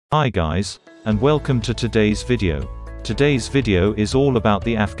Hi guys, and welcome to today's video. Today's video is all about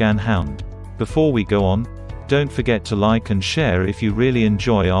the Afghan Hound. Before we go on, don't forget to like and share if you really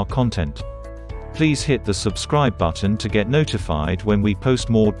enjoy our content. Please hit the subscribe button to get notified when we post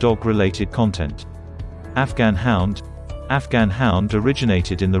more dog-related content. Afghan Hound. Afghan Hound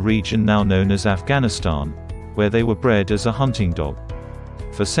originated in the region now known as Afghanistan, where they were bred as a hunting dog.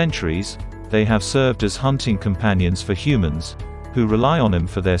 For centuries, they have served as hunting companions for humans, who rely on them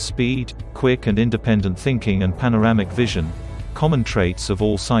for their speed, quick and independent thinking and panoramic vision, common traits of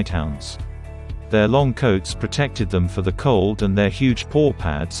all sighthounds. Their long coats protected them for the cold and their huge paw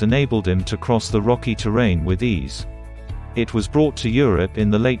pads enabled them to cross the rocky terrain with ease. It was brought to Europe in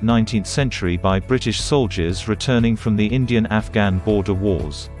the late 19th century by British soldiers returning from the Indian-Afghan border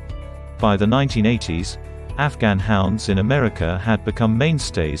wars. By the 1980s, Afghan hounds in America had become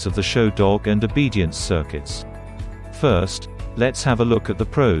mainstays of the show dog and obedience circuits. First, let's have a look at the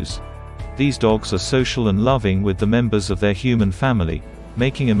pros. These dogs are social and loving with the members of their human family,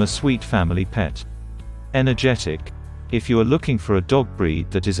 making them a sweet family pet. Energetic. If you are looking for a dog breed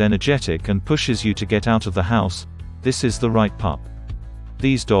that is energetic and pushes you to get out of the house, this is the right pup.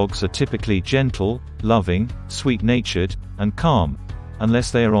 These dogs are typically gentle, loving, sweet-natured, and calm,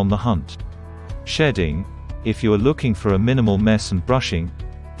 unless they are on the hunt. Shedding. If you are looking for a minimal mess and brushing,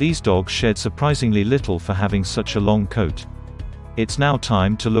 these dogs shed surprisingly little for having such a long coat. It's now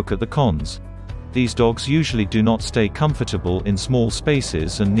time to look at the cons. These dogs usually do not stay comfortable in small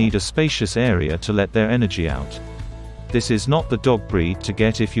spaces and need a spacious area to let their energy out. This is not the dog breed to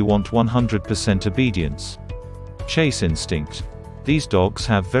get if you want 100% obedience. Chase instinct. These dogs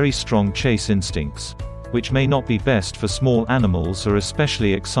have very strong chase instincts, which may not be best for small animals or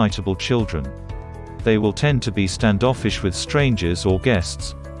especially excitable children. They will tend to be standoffish with strangers or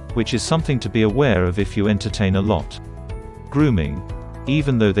guests, which is something to be aware of if you entertain a lot. Grooming.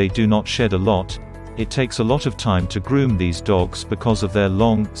 Even though they do not shed a lot, it takes a lot of time to groom these dogs because of their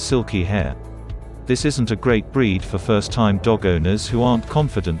long, silky hair. This isn't a great breed for first-time dog owners who aren't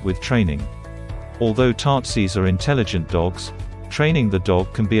confident with training. Although Tartsies are intelligent dogs, training the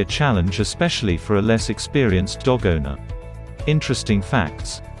dog can be a challenge, especially for a less experienced dog owner. Interesting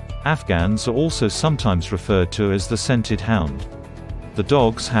facts. Afghans are also sometimes referred to as the scented hound. The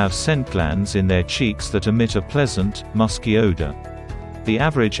dogs have scent glands in their cheeks that emit a pleasant, musky odor. The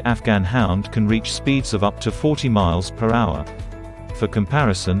average Afghan hound can reach speeds of up to 40 miles per hour. For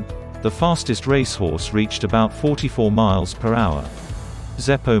comparison, the fastest racehorse reached about 44 miles per hour.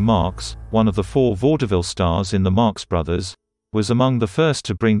 Zeppo Marx, one of the 4 vaudeville stars in the Marx Brothers, was among the first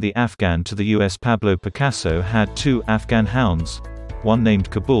to bring the Afghan to the US. Pablo Picasso had 2 Afghan hounds, one named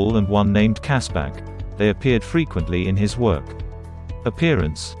Kabul and one named Kasbag. They appeared frequently in his work.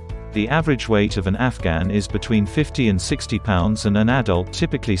 Appearance. The average weight of an Afghan is between 50 and 60 pounds and an adult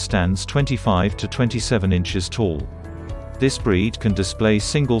typically stands 25 to 27 inches tall. This breed can display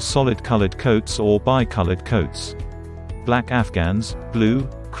single solid-colored coats or bi-colored coats. Black Afghans, blue,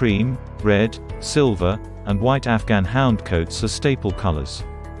 cream, red, silver, and white Afghan hound coats are staple colors.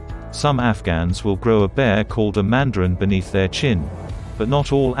 Some Afghans will grow a bear called a mandarin beneath their chin, but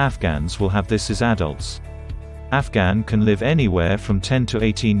not all Afghans will have this as adults. Afghan can live anywhere from 10 to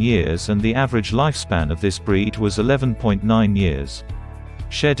 18 years and the average lifespan of this breed was 11.9 years.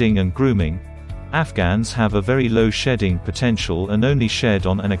 Shedding and grooming. Afghans have a very low shedding potential and only shed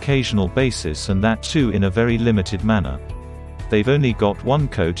on an occasional basis, and that too in a very limited manner. They've only got one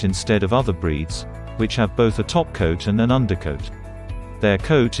coat instead of other breeds, which have both a top coat and an undercoat. Their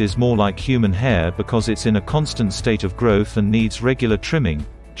coat is more like human hair because it's in a constant state of growth and needs regular trimming,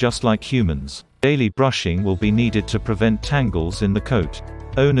 just like humans. Daily brushing will be needed to prevent tangles in the coat.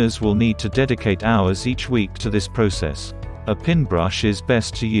 Owners will need to dedicate hours each week to this process. A pin brush is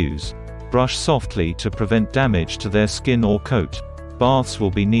best to use. Brush softly to prevent damage to their skin or coat. Baths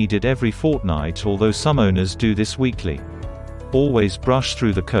will be needed every fortnight, although some owners do this weekly. Always brush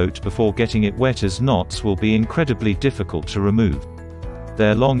through the coat before getting it wet, as knots will be incredibly difficult to remove.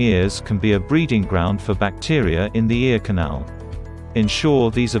 Their long ears can be a breeding ground for bacteria in the ear canal.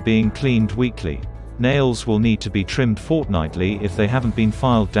 Ensure these are being cleaned weekly. Nails will need to be trimmed fortnightly if they haven't been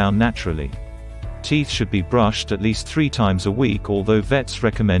filed down naturally. Teeth should be brushed at least 3 times a week, although vets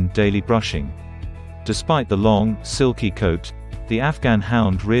recommend daily brushing. Despite the long, silky coat, the Afghan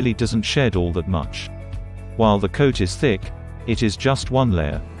Hound really doesn't shed all that much. While the coat is thick, it is just one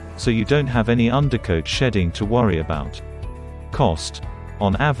layer, so you don't have any undercoat shedding to worry about. Cost.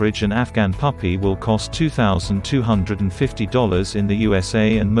 On average, an Afghan puppy will cost $2,250 in the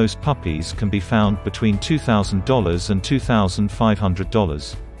USA, and most puppies can be found between $2,000 and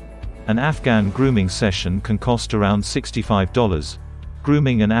 $2,500. An Afghan grooming session can cost around $65.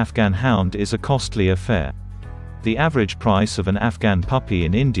 Grooming an Afghan hound is a costly affair. The average price of an Afghan puppy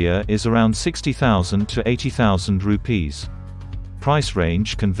in India is around 60,000 to 80,000 rupees. Price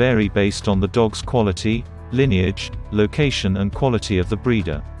range can vary based on the dog's quality, lineage, location and quality of the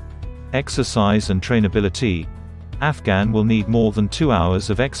breeder. Exercise and trainability. Afghan will need more than 2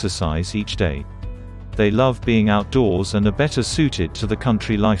 hours of exercise each day. They love being outdoors and are better suited to the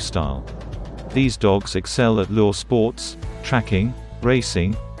country lifestyle. These dogs excel at lure sports, tracking,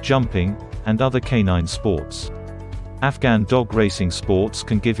 racing, jumping, and other canine sports. Afghan dog racing sports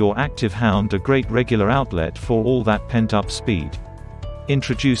can give your active hound a great regular outlet for all that pent-up speed.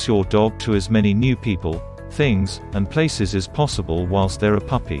 Introduce your dog to as many new people, things, and places as possible whilst they're a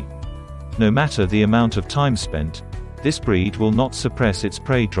puppy. No matter the amount of time spent, this breed will not suppress its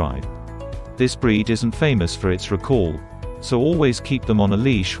prey drive. This breed isn't famous for its recall, so always keep them on a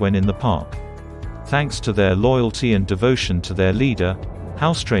leash when in the park. Thanks to their loyalty and devotion to their leader,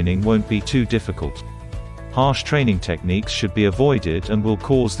 house training won't be too difficult. Harsh training techniques should be avoided and will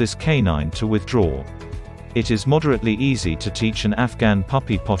cause this canine to withdraw. It is moderately easy to teach an Afghan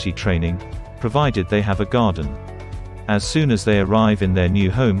puppy potty training, provided they have a garden. As soon as they arrive in their new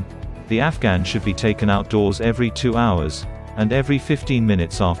home, the Afghan should be taken outdoors every 2 hours, and every 15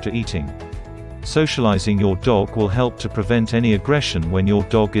 minutes after eating. Socializing your dog will help to prevent any aggression when your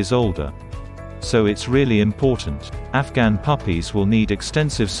dog is older. So it's really important. Afghan puppies will need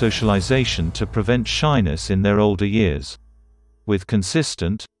extensive socialization to prevent shyness in their older years. With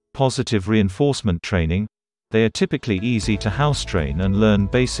consistent, positive reinforcement training, they are typically easy to house train and learn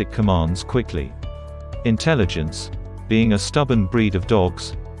basic commands quickly. Intelligence. Being a stubborn breed of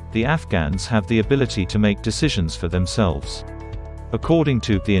dogs, the Afghans have the ability to make decisions for themselves. According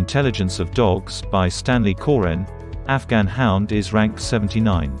to The Intelligence of Dogs by Stanley Koren, Afghan Hound is ranked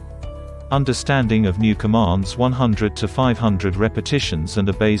 79. Understanding of new commands 100 to 500 repetitions and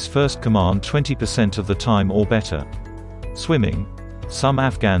obeys first command 20% of the time or better. Swimming. Some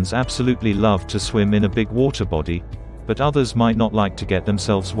Afghans absolutely love to swim in a big water body, but others might not like to get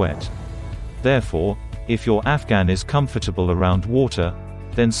themselves wet. Therefore, if your Afghan is comfortable around water,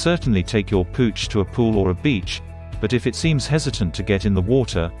 then certainly take your pooch to a pool or a beach, but if it seems hesitant to get in the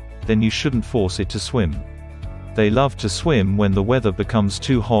water, then you shouldn't force it to swim. They love to swim when the weather becomes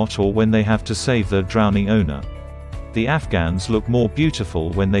too hot or when they have to save their drowning owner. The Afghans look more beautiful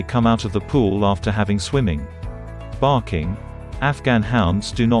when they come out of the pool after having swimming. Barking. Afghan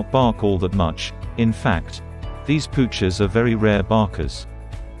hounds do not bark all that much. In fact, these pooches are very rare barkers.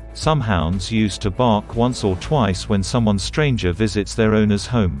 Some hounds used to bark once or twice when someone stranger visits their owner's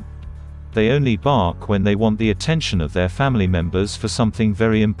home. They only bark when they want the attention of their family members for something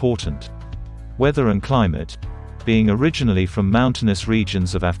very important. Weather and climate. Being originally from mountainous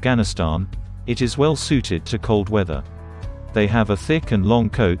regions of Afghanistan, it is well suited to cold weather. They have a thick and long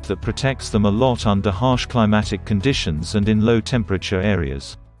coat that protects them a lot under harsh climatic conditions and in low temperature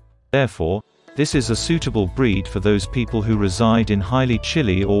areas. Therefore, this is a suitable breed for those people who reside in highly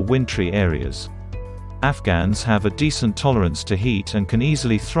chilly or wintry areas. Afghans have a decent tolerance to heat and can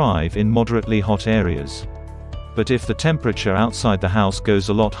easily thrive in moderately hot areas. But if the temperature outside the house goes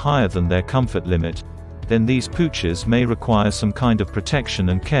a lot higher than their comfort limit, then these pooches may require some kind of protection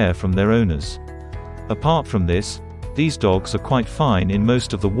and care from their owners. Apart from this, these dogs are quite fine in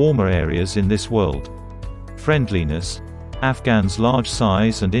most of the warmer areas in this world. Friendliness. Afghans' large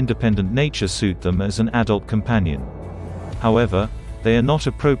size and independent nature suit them as an adult companion. However, they are not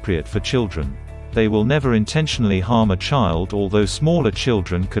appropriate for children. They will never intentionally harm a child, although smaller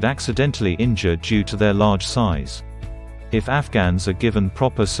children could accidentally injure due to their large size. If Afghans are given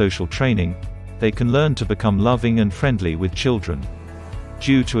proper social training, they can learn to become loving and friendly with children.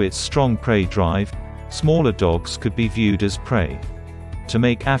 Due to its strong prey drive, smaller dogs could be viewed as prey. To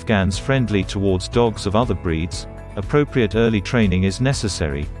make Afghans friendly towards dogs of other breeds, appropriate early training is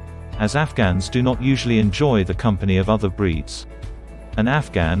necessary, as Afghans do not usually enjoy the company of other breeds. An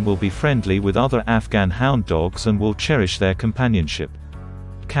Afghan will be friendly with other Afghan hound dogs and will cherish their companionship.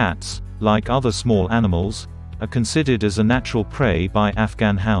 Cats, like other small animals, are considered as a natural prey by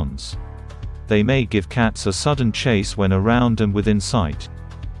Afghan hounds. They may give cats a sudden chase when around and within sight.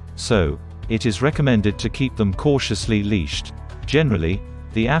 So, it is recommended to keep them cautiously leashed. Generally,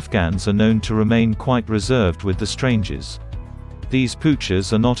 the Afghans are known to remain quite reserved with the strangers. These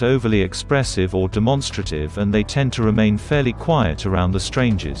pooches are not overly expressive or demonstrative and they tend to remain fairly quiet around the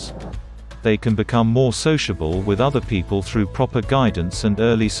strangers. They can become more sociable with other people through proper guidance and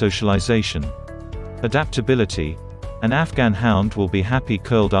early socialization. Adaptability. An Afghan hound will be happy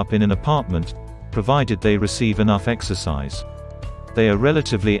curled up in an apartment, provided they receive enough exercise. They are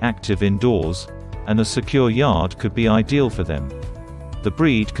relatively active indoors, and a secure yard could be ideal for them. The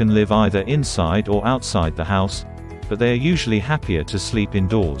breed can live either inside or outside the house, but they are usually happier to sleep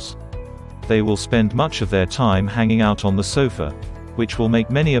indoors. They will spend much of their time hanging out on the sofa, which will make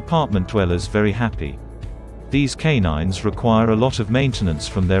many apartment dwellers very happy. These canines require a lot of maintenance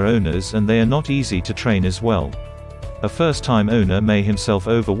from their owners, and they are not easy to train as well. A first-time owner may himself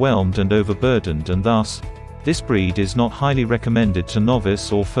overwhelmed and overburdened, and thus, this breed is not highly recommended to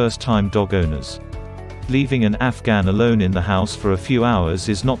novice or first-time dog owners. Leaving an Afghan alone in the house for a few hours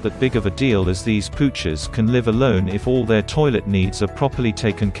is not that big of a deal, as these poochers can live alone if all their toilet needs are properly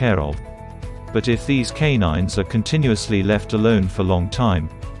taken care of. But if these canines are continuously left alone for a long time,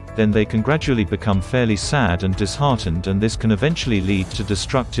 then they can gradually become fairly sad and disheartened, and this can eventually lead to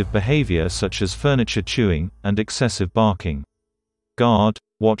destructive behavior such as furniture chewing, and excessive barking. Guard,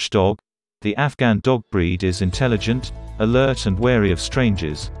 watchdog. The Afghan dog breed is intelligent, alert and wary of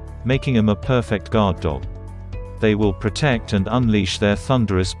strangers, making them a perfect guard dog. They will protect and unleash their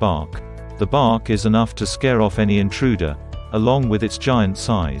thunderous bark. The bark is enough to scare off any intruder, along with its giant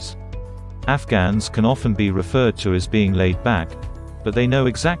size. Afghans can often be referred to as being laid back, but they know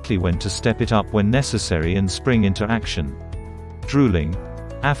exactly when to step it up when necessary and spring into action. Drooling.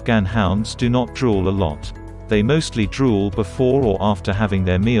 Afghan hounds do not drool a lot. They mostly drool before or after having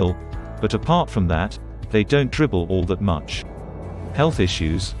their meal, but apart from that, they don't dribble all that much. Health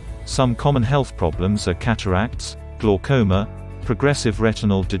issues. Some common health problems are cataracts, glaucoma, progressive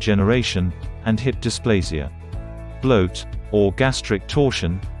retinal degeneration, and hip dysplasia. Bloat, or gastric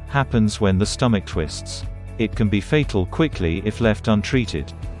torsion, happens when the stomach twists. It can be fatal quickly if left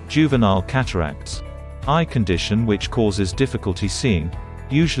untreated. Juvenile cataracts. Eye condition which causes difficulty seeing,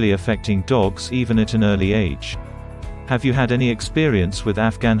 usually affecting dogs even at an early age. Have you had any experience with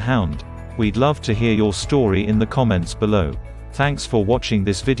Afghan Hound? We'd love to hear your story in the comments below. Thanks for watching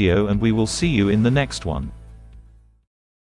this video, and we will see you in the next one.